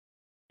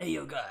Hey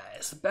yo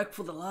guys, back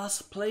for the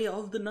last play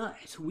of the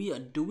night. We are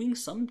doing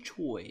some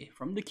Choi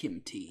from the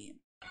Kim team.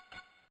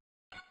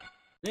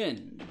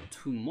 Then,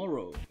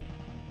 tomorrow,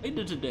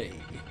 later today,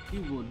 we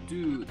will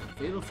do the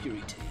Fatal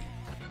Fury team.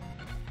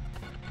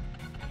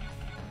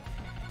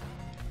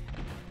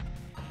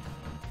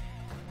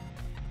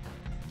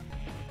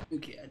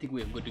 Okay, I think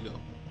we are good to go.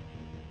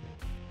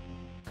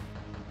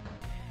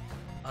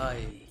 I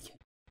can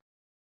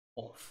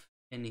off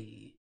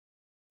any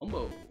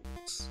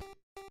combos.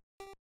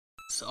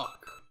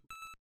 Suck.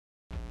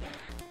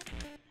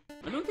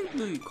 I don't think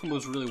the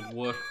combos really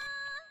work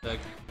that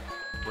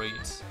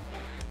great.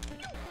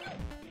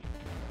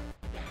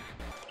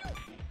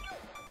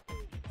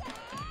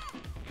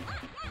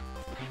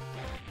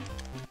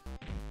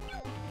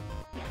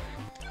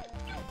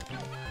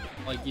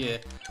 Like, yeah,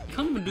 you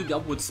can't even do the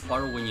upward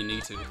spiral when you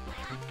need to.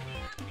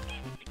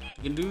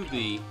 You can do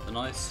the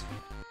nice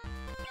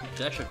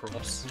dash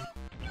across.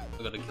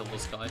 I gotta kill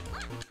this guy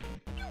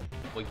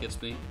before he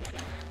gets me.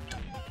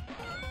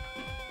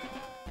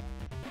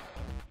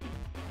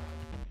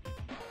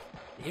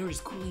 The air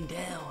is cooling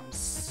down.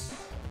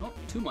 Not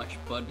too much,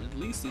 but at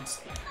least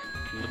it's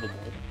livable.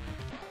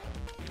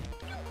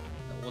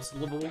 Now, what's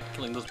livable?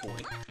 Killing this boy.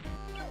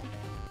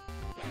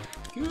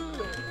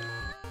 Good.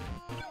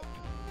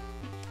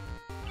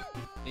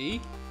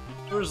 Hey,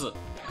 where is it?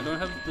 I don't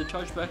have the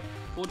charge back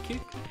forward kick.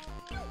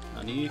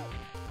 I need.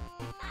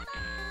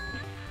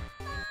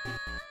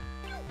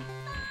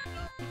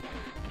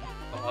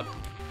 God.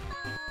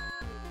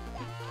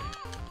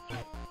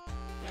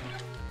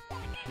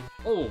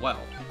 Oh wow.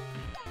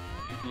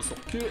 Little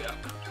kick.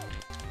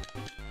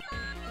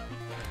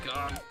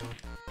 God.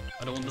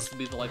 I don't want this to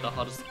be like the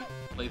hardest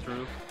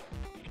playthrough.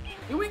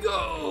 Here we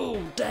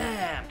go!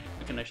 Damn!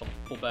 I can actually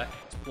pull back.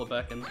 Let's pull it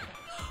back and.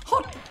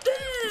 Hot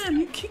damn!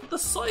 You kicked the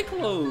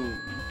cyclone!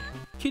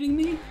 Kidding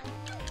me?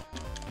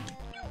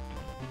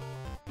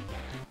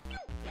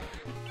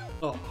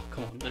 Oh,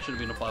 come on. That should have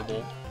been a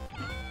fireball.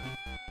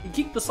 You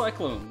kicked the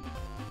cyclone!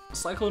 The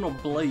cyclone or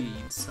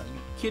blades? Are you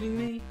kidding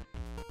me?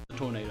 The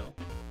tornado.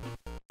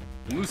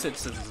 The moveset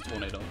says it's a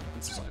tornado.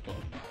 It's a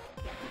cyclone.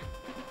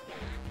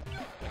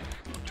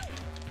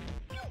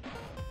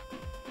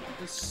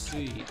 Let's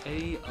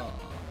see. AR.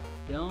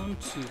 Down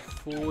to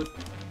forward.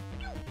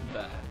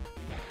 Back.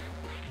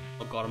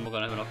 Oh god, I'm not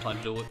gonna have enough time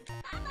to do it.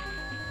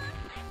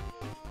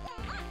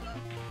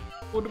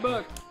 Forward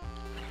back.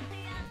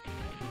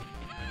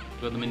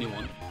 Got the mini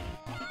one.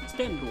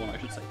 Standard one, I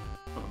should say.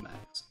 Not a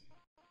max.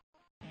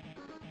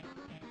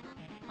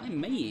 I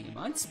meme,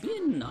 I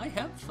spin, I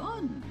have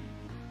fun.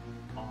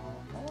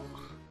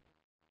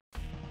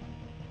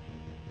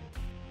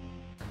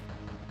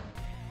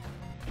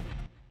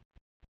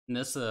 And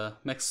that's a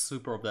max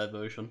super of that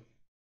version.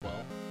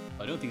 Well,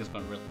 I don't think it's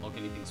gonna really unlock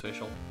anything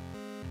special.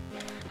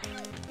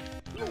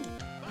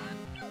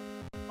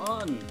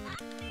 Fun!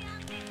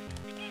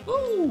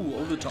 Ooh,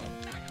 over the top.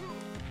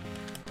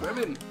 Grab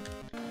him!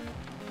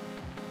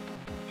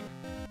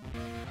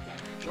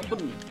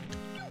 Jumping!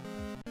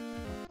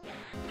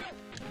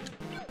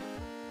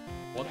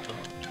 What the?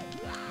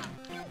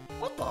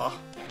 What the?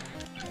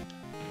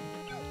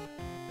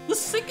 The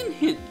second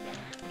hit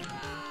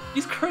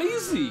is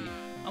crazy!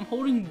 I'm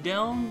holding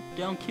down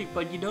kick,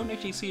 but you don't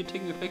actually see it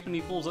taking effect when he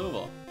falls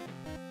over.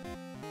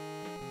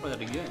 Try that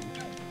again.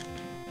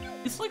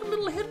 It's like a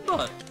little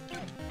headbutt.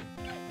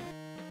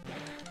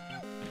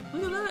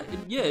 Look at that.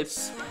 Yeah,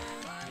 it's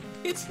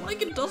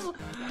like it does.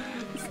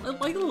 It's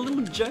like a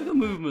little Jagger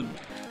movement.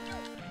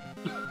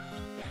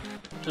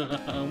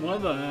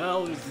 What the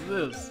hell is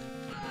this?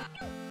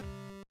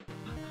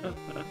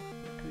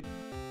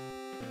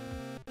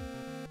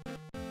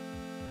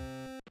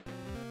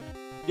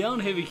 Down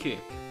heavy kick.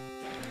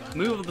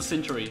 Move of the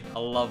century. I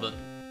love it.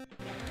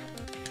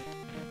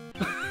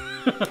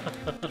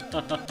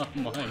 Oh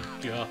my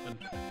god.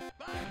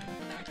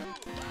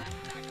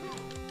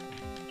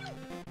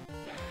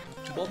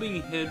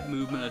 Bobbing head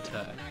movement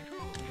attack.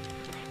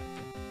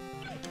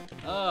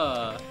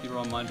 Ah, you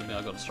reminded me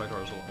I got a striker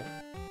as well.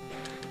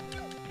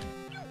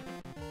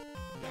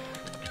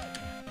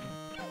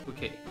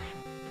 Okay.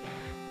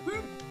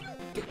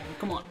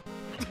 Come on.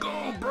 Let's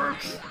go,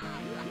 Birch!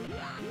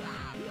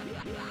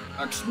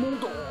 Axe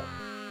Moldo!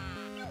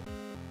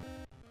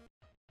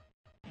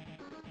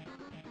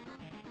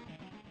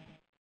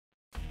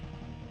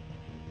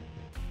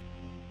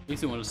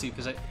 Makes me want to see,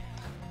 because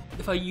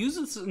if I use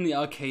this in the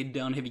arcade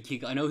down heavy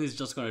kick, I know he's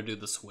just going to do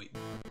the sweep.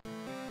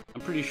 I'm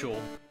pretty sure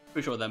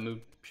that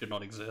move should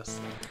not exist.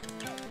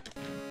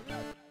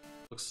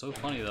 Looks so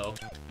funny though.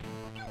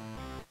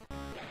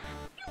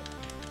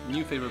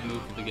 New favorite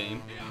move of the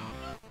game.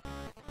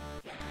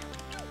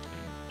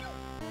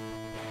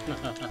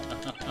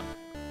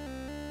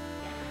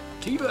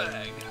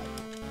 Teabag!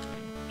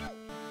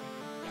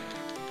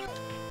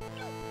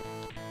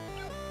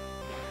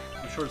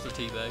 I'm sure it's a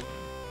teabag.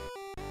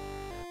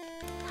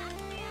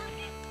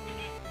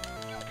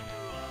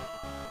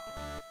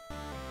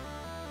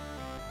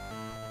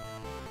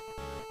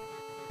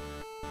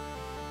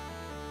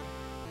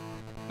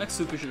 Max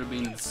Super should have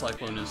been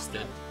Cyclone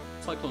instead.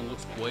 Cyclone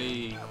looks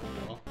way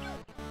cooler.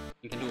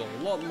 You can do a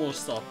lot more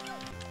stuff.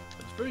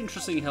 It's very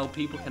interesting how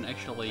people can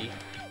actually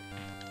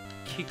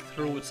kick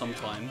through it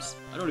sometimes.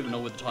 I don't even know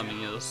what the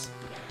timing is.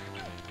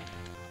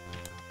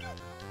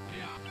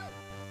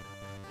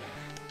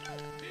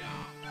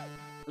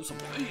 There's some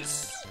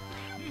ice!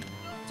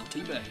 It's a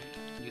tea bag.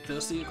 You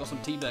thirsty? I've got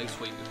some tea bags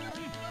for you.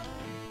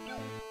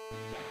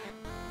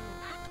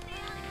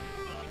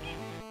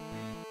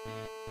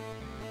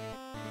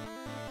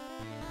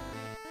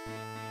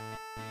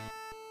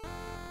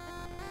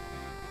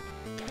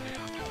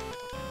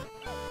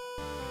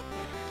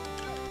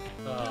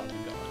 Oh my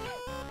god.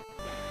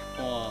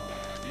 Oh,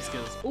 these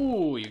guys.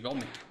 Ooh, you got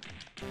me.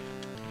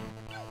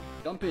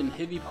 Jump in,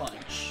 heavy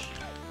punch.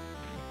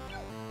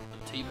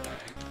 The tea bag.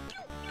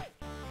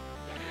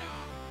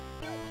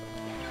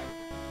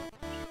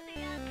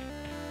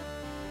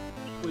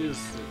 Where's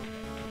it?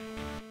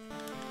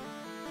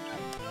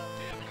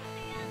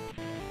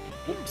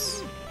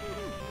 Whoops.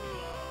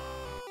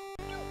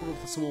 Put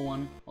off the small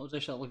one. I was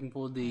actually looking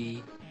for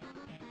the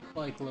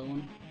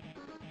cyclone.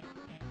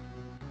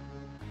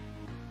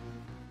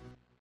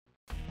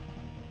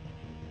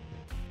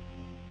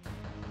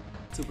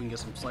 See if we can get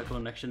some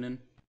cyclone action in.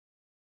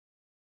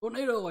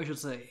 Tornado, I should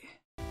say.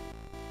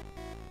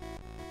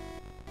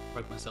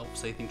 Break myself,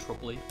 say things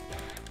properly.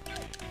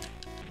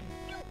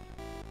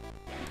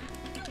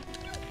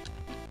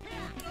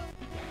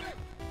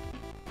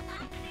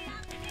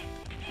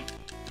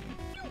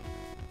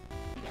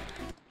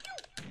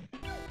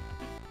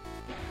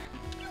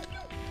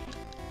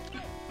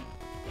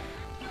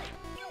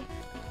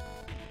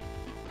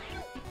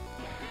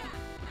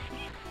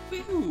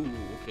 Ooh,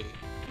 okay.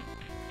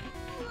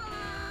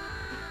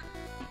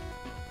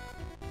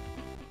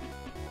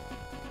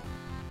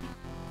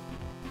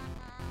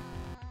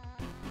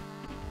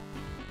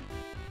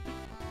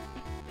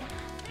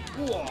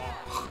 Whoa!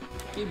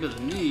 Gave it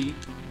a knee.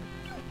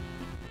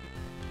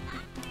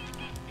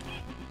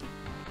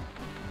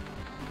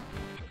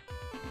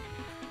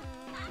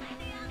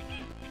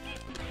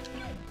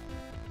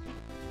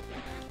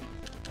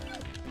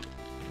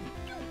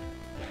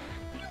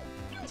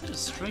 It's a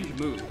strange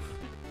move.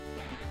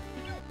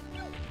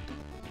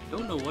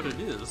 Don't know what it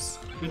is.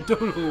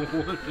 Don't know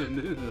what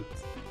it is.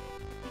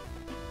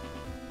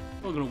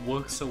 Not gonna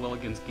work so well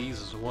against geese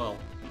as well.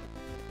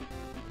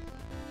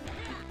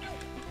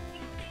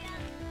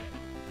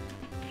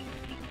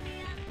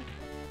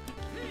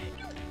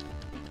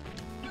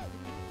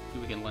 See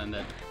if we can land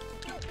that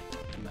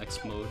max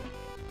mode.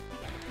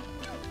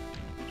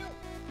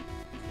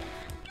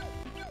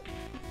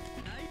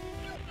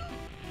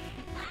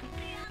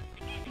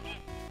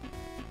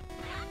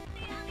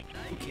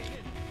 Okay.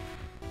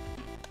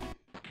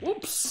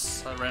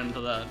 Whoops! I ran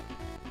into that.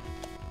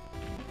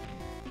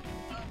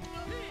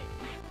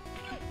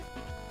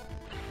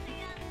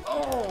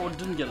 Oh,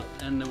 didn't get it,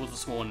 and it was a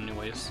small one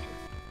anyways.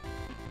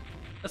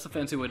 That's a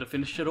fancy way to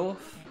finish it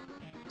off.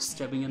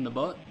 Stabbing in the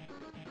butt.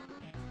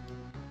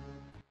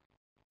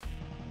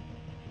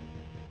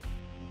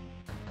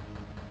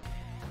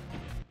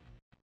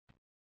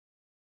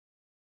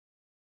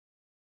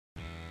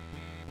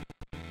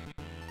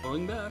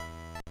 Going back.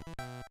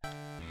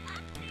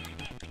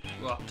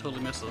 Wow,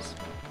 totally misses.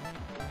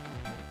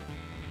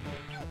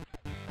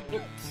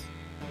 Oops.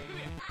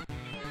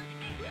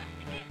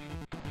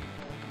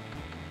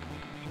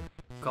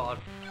 God.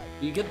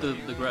 You get the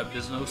grab,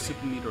 there's no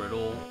super meter at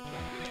all.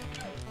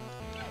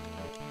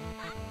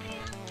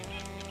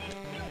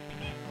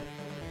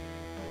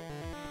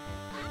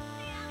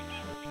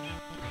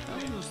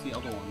 How was the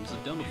other one? Is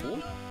it down to 4? Or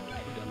down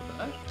to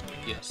back?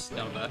 Yes,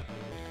 down to back.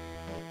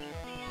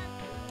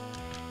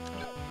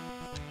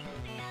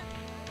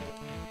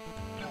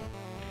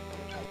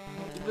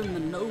 In the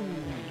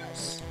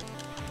nose.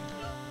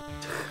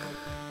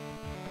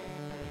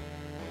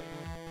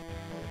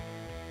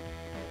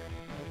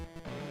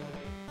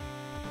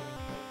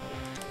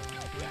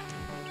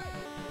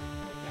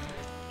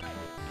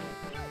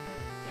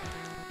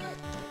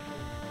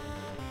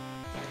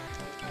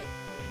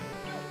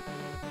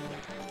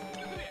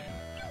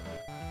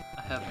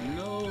 I have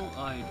no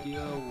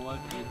idea what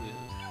it is.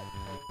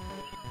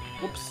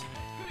 Whoops.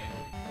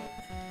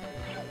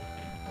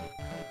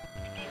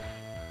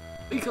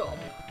 Wake up!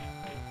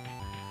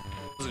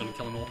 This is gonna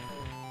kill him all.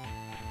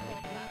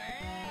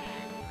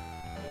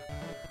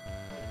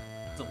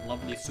 It's a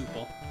lovely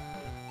super.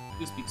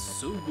 This used to be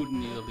so good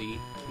in the early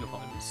King of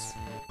Fighters.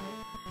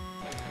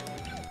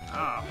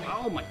 Ah,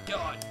 oh my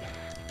god!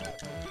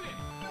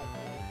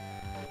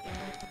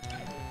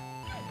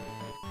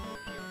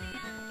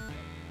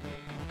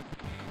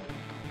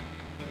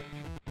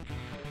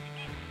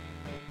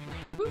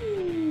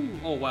 Woo!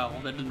 Oh wow,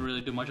 that didn't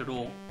really do much at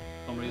all for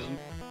some reason.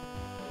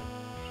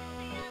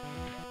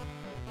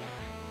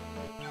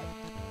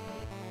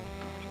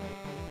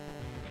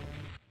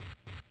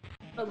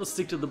 Let's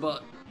stick to the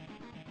butt.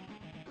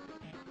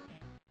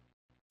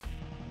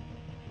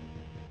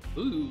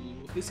 Ooh,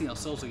 facing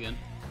ourselves again.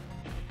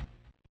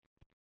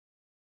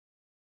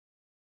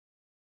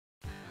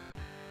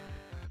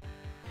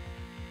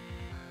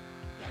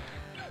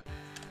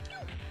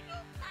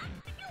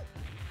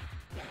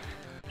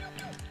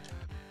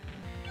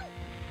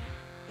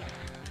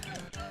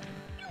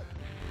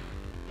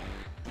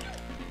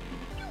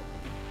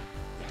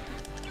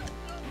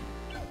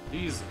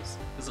 Jesus,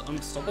 is it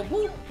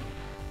unstoppable?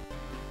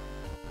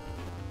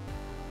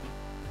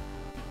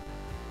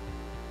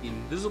 The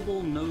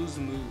invisible nose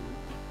move.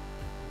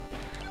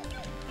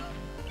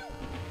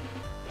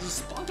 There's a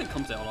spark that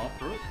comes out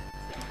after it.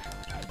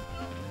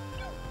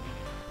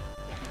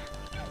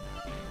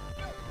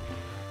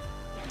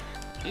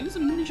 Maybe it's a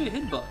miniature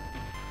headbutt.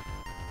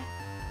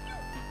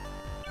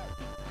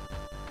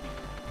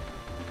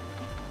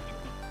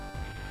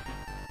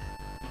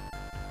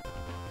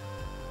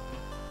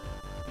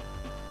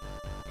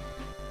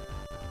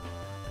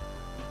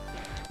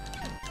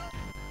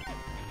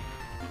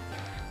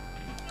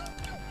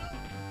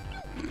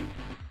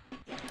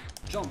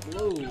 Jump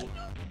low.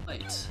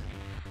 Right.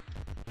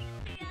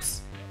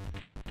 Oops.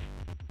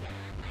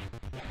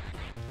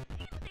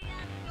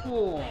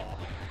 Oh.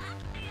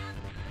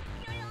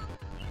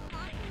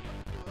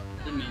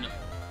 Didn't mean it.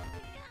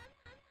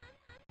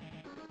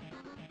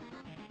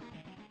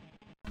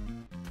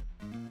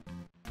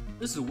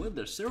 This is where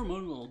the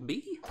ceremony will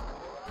be?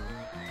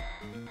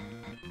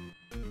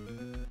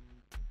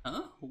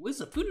 Huh? Where's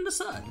the food and the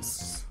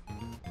sides?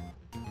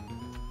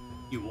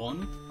 You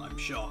won? I'm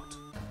shocked.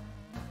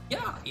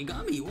 Yeah, you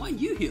got me. Why are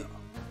you here?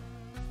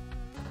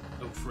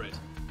 Oh, Fred.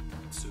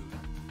 Soon.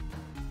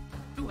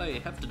 What do I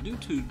have to do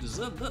to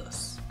deserve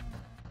this?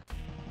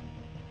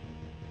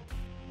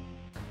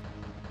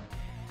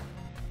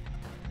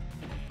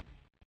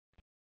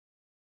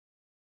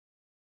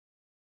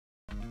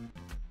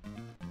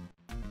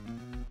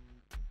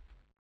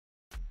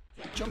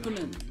 Jumping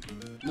in.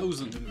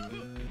 Nosing.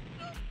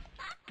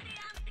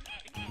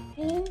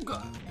 Oh,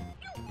 God.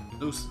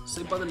 Nose.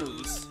 Saved by the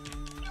nose.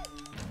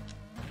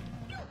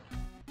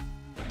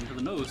 Into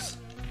the nose.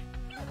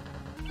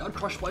 Got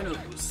crushed by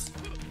nose.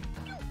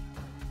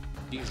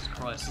 Jesus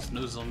Christ, this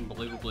nose is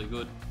unbelievably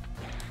good.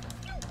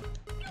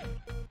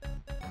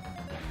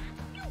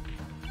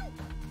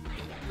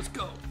 Okay, let's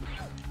go.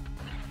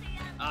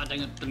 Ah,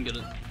 dang it, didn't get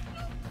it.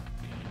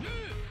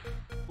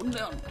 One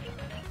down.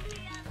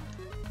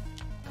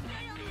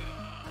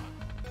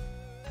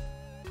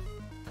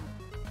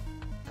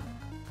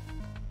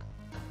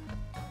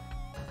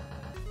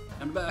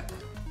 And back.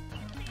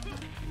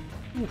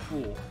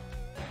 Ooh.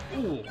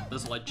 Ooh,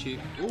 there's a light cheek.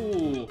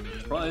 Ooh,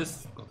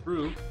 surprise. Got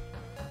through.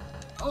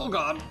 Oh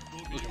god.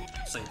 Okay,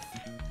 safe.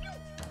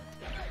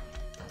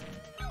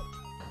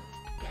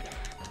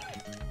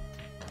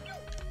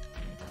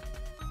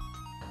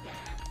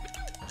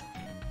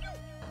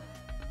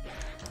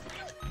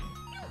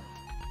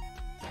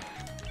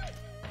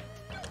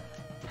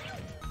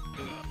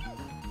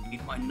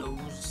 Eat my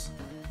nose.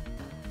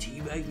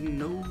 Teabagging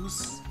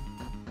nose.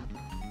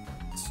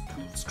 It's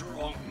too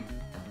strong.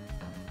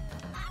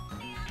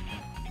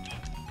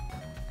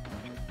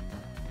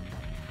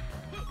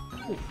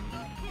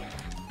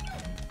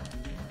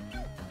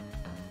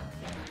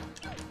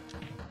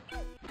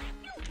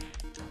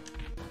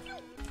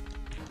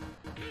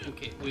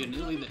 Okay, we're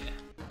nearly there.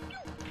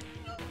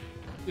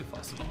 If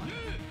I survive.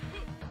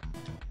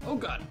 Oh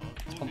god,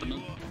 it's pumping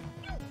in.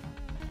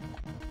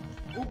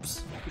 Oops,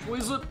 which way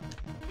is it?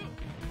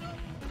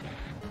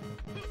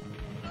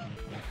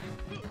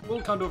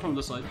 Well, can't do it from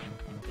this side.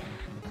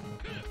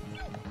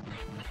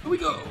 Here we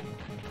go!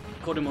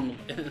 Caught him on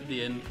at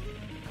the end.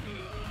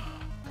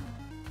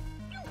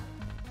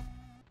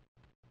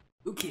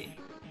 Okay.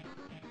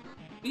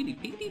 Beady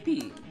beady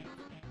bee.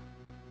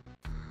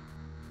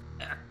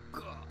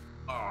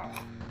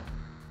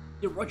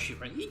 Your Roshi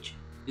rage?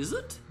 Is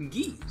it?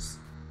 Geese.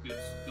 Yes,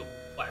 your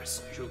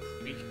bisexual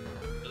freak.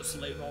 The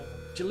slave of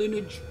your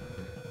lineage.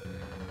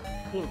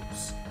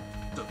 Close.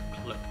 So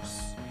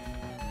close.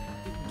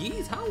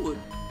 Geese, how would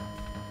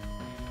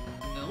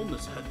I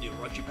almost had the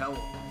Orochi power.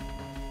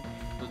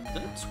 But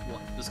that's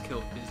what this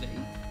kill is, eh?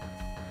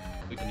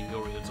 Weakening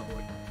Yorio's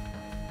already.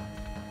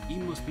 He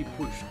must be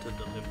pushed to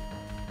the limit.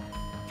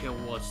 Kill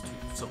was to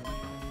someone.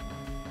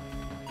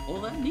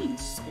 All that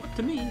means what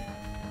to me?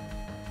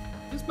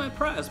 It's my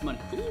prize money,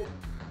 fool.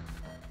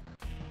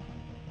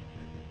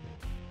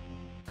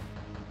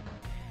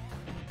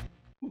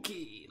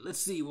 Okay, let's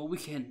see what we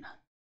can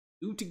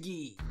do to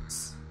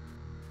geese.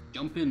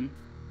 Jump in.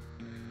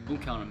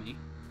 Don't count on me.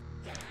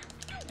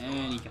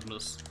 And he counted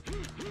us.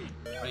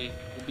 Right,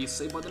 we'll be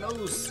saved by the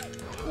nose.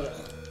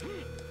 Oh,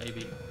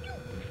 maybe.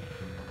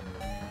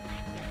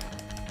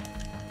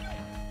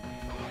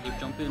 Keep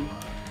jumping.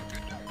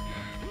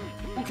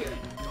 Okay.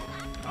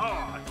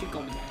 Ah, kick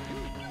on me.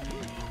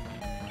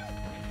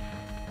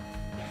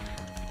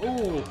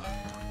 Oh,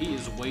 he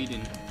is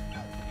waiting.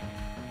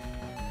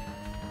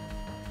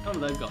 Oh,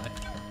 that guy.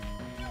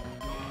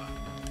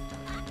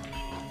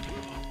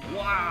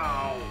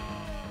 Wow!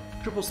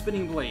 Triple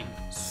spinning blade.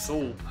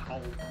 So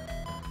powerful.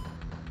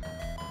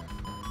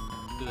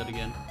 Do that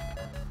again.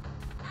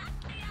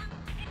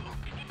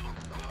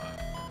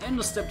 And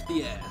a step to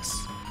the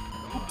ass.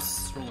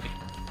 Oops, really.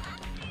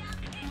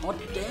 Oh,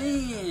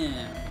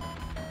 damn!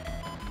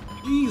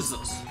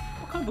 Jesus!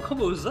 What kind of a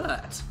combo is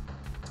that?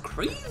 It's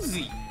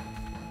crazy!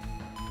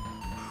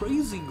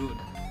 Crazy good.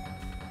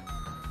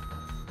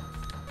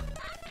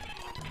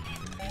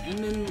 And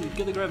then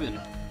get the grab in.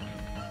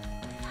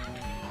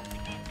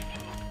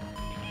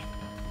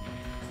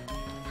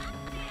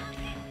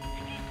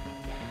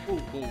 Whoa,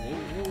 whoa,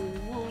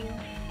 whoa,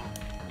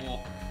 whoa,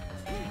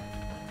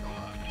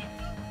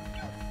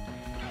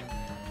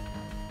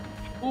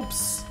 whoa.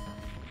 Oops.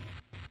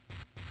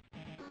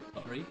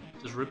 Sorry,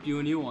 just ripped you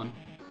a new one.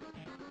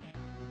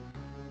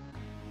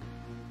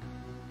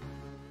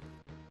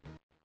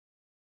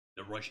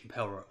 The rushing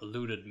power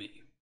eluded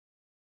me.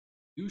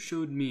 You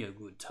showed me a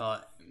good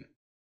time.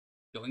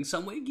 Going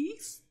somewhere,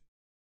 geese?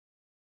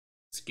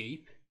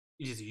 Escape?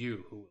 It is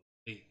you who will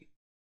lead.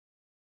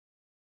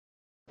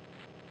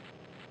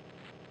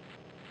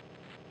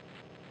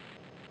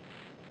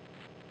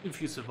 If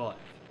you survive,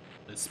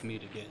 let's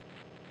meet again.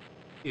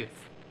 If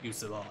you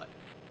survive.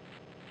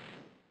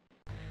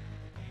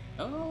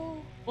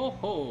 Oh, ho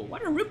ho,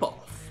 what a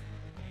ripoff!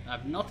 I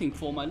have nothing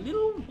for my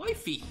little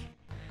wifey,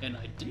 and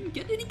I didn't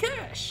get any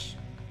cash.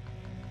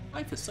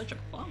 Life is such a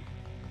bum.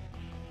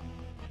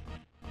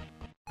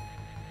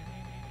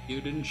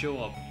 You didn't show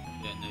up,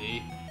 then,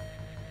 eh?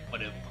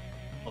 Whatever,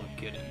 I'll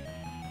get him.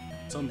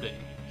 Someday,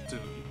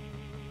 soon.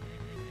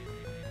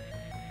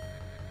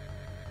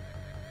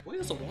 Wait,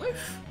 there's a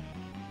wife?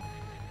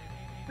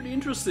 Pretty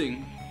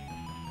interesting.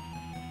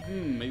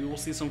 Maybe we'll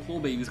see some claw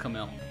babies come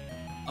out.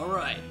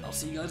 Alright, I'll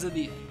see you guys at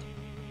the end.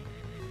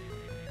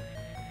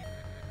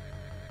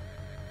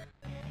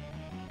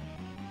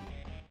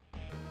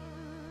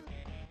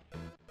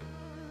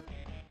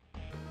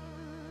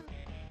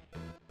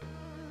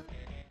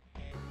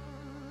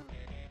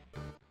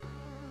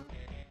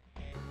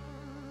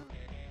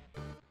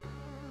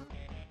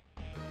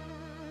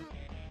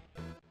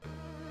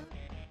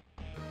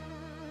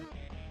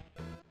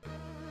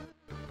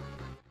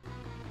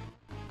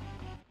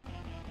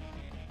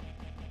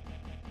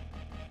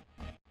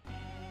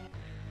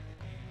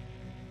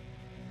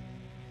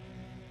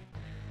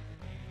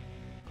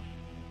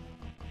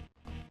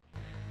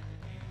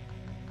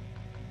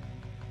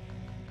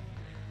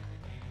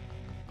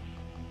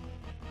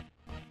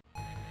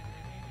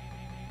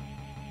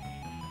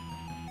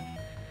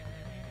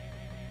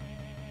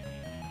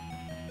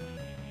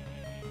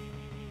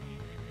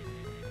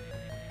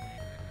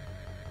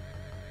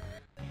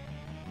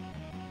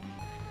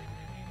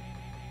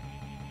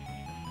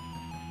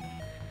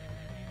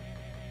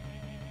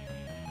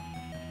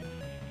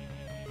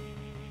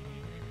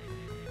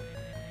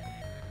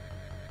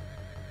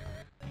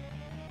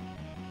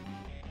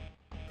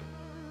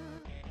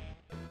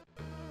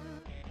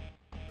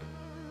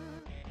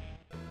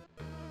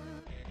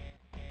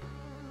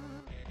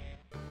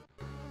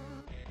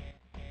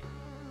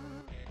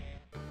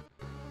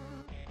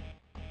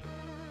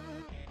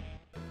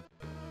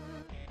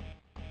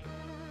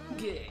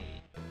 Okay,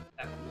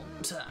 back one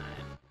more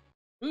time.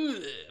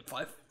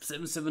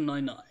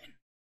 57799.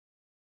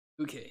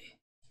 Okay.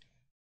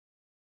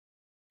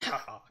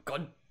 Haha,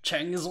 God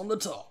Chang is on the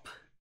top.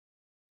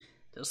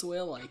 That's the way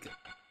I like it.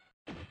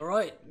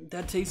 Alright,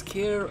 that takes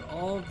care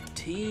of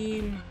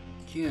Team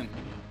Kim.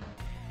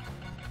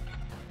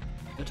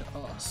 Go to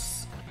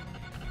us.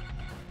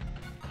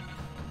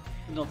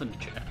 Nothing to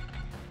chat.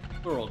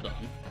 We're all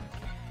done.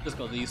 Just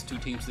got these two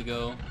teams to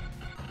go.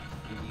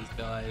 And these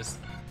guys.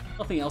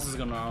 Nothing else is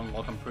gonna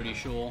unlock, I'm pretty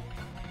sure.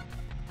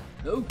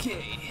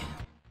 Okay.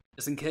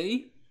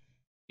 SNK,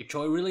 if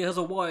Choi really has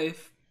a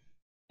wife,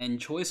 and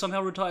Choi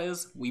somehow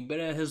retires, we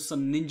better have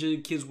some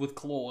ninja kids with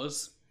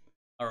claws.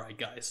 Alright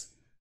guys,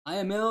 I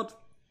am out.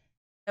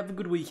 Have a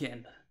good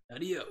weekend.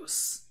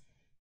 Adios.